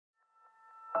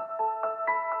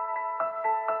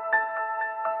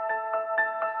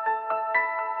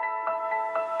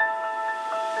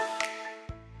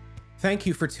Thank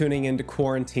you for tuning in to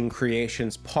QuaRENtine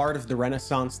Creations, part of the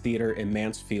Renaissance Theater in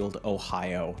Mansfield,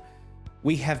 Ohio.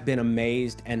 We have been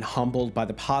amazed and humbled by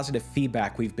the positive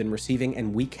feedback we've been receiving,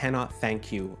 and we cannot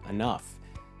thank you enough.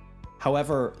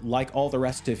 However, like all the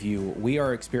rest of you, we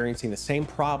are experiencing the same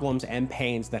problems and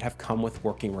pains that have come with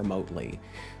working remotely.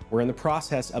 We're in the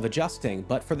process of adjusting,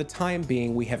 but for the time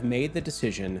being, we have made the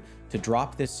decision to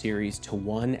drop this series to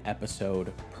 1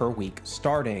 episode per week,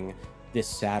 starting this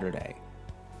Saturday.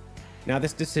 Now,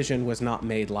 this decision was not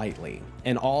made lightly,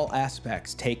 and all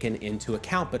aspects taken into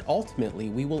account, but ultimately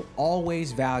we will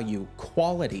always value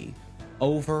quality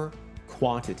over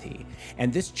quantity.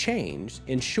 And this change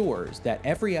ensures that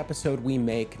every episode we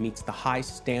make meets the high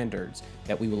standards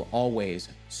that we will always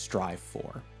strive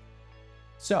for.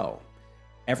 So,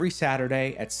 every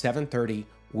Saturday at 7:30,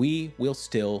 we will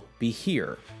still be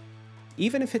here,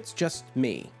 even if it's just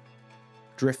me,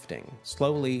 drifting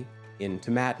slowly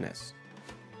into madness.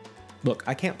 Look,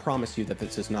 I can't promise you that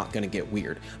this is not going to get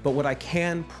weird, but what I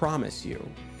can promise you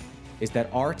is that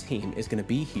our team is going to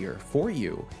be here for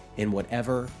you in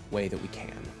whatever way that we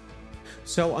can.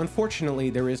 So unfortunately,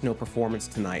 there is no performance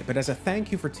tonight, but as a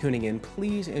thank you for tuning in,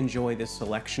 please enjoy this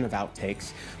selection of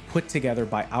outtakes put together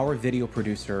by our video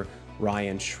producer,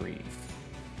 Ryan Shreve.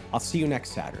 I'll see you next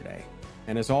Saturday.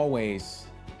 And as always,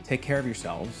 take care of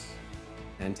yourselves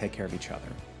and take care of each other.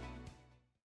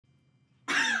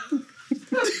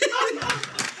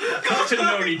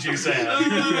 Continuity juice ad.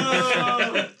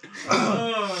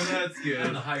 Oh, that's good. I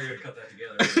don't know how you're gonna cut that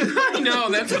together. I know,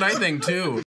 that's what I think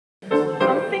too.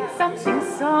 Something, something,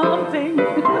 something.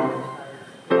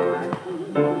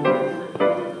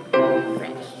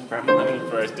 From lemon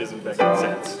fresh disinfectant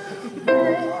scents.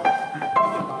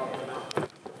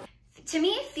 To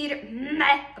me, theater.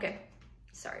 Meh. Okay.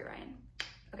 Sorry, Ryan.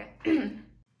 Okay.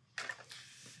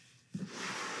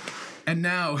 And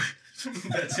now.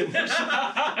 That's in the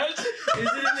shot. Is it in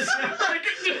the shot? I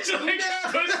can just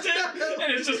pushed it, and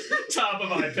it's just top of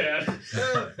iPad.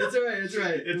 Oh, it's alright, it's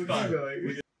right. It's fine. Keep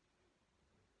going.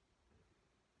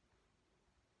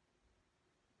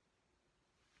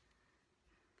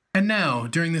 And now,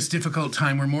 during this difficult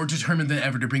time, we're more determined than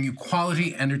ever to bring you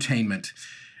quality entertainment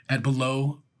at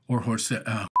below or horse.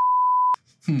 Let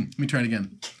me try it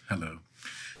again. Hello.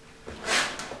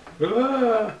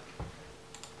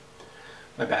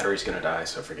 My battery's gonna die,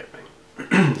 so forgive me.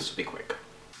 This will be quick.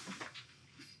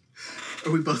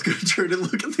 Are we both going to turn and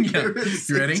look at the camera?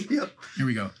 You ready? Yep. Here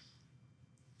we go.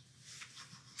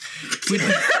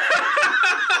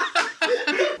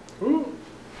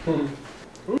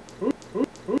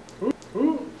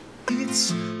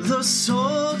 It's the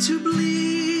soul to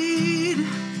bleed.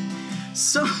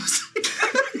 So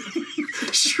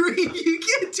Shreve, you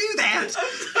can't do that.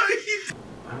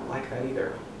 I don't like that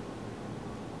either.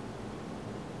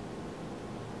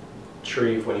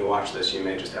 Shreve, when you watch this, you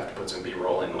may just have to put some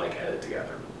B-roll and like edit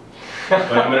together. But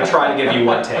I'm gonna try to give you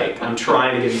one take. I'm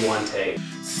trying to give you one take.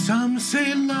 Some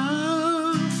say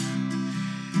love,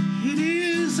 it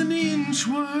is an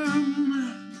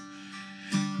inchworm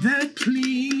that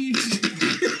pleads.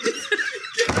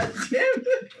 God damn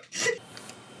it.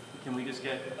 Can we just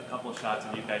get a couple of shots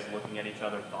of you guys looking at each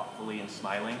other thoughtfully and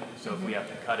smiling? So if we have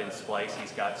to cut and splice,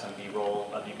 he's got some B-roll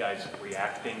of you guys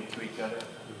reacting to each other.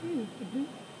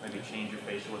 Maybe change your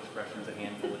facial expressions a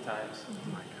handful of times. Oh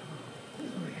my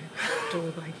God.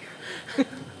 Don't like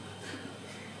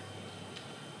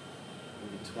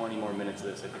Maybe 20 more minutes of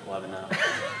this, I think we'll have enough.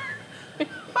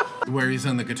 Where he's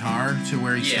on the guitar to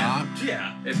where he stopped?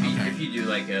 Yeah, if you do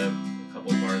like a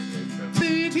couple bars of intro.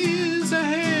 It is a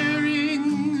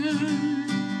herring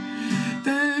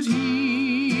that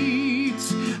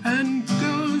eats and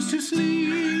goes to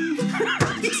sleep.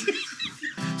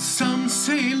 Some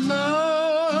say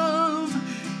love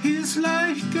is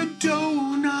like a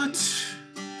donut.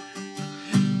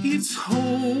 It's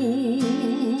whole,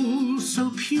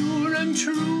 so pure and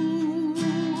true.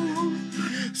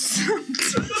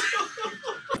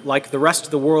 Like the rest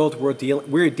of the world, we're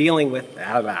dealing with.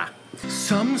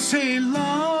 Some say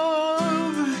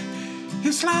love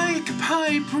is like a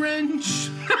pipe wrench.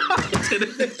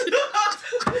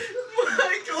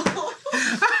 Michael!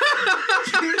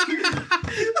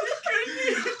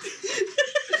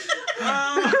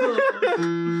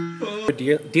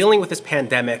 We're dealing with this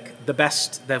pandemic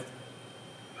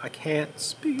I can't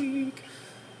speak.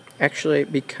 Actually,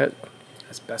 because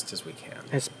As best as we can.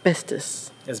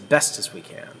 asbestos. As best as we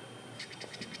can.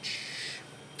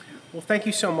 Well, thank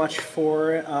you so much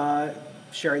for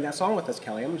sharing that song with us,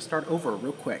 Kelly. I'm going to start over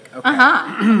real quick. Okay.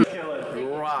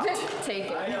 Take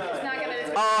it. It's not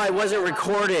gonna. Oh, I wasn't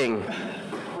recording.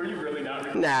 Were you really not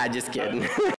recording? Nah, just kidding.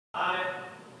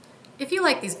 if you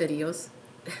like these videos,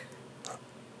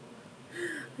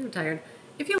 I'm tired.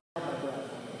 If you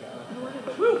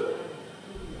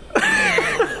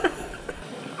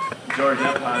George,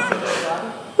 that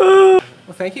Well,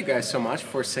 thank you guys so much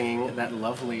for singing that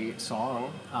lovely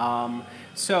song.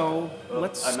 So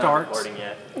let's I'm start. not recording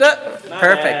yet.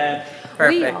 Perfect.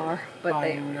 We Perfect. are, but Why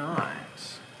they not?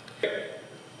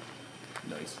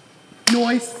 Nice.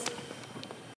 Noise.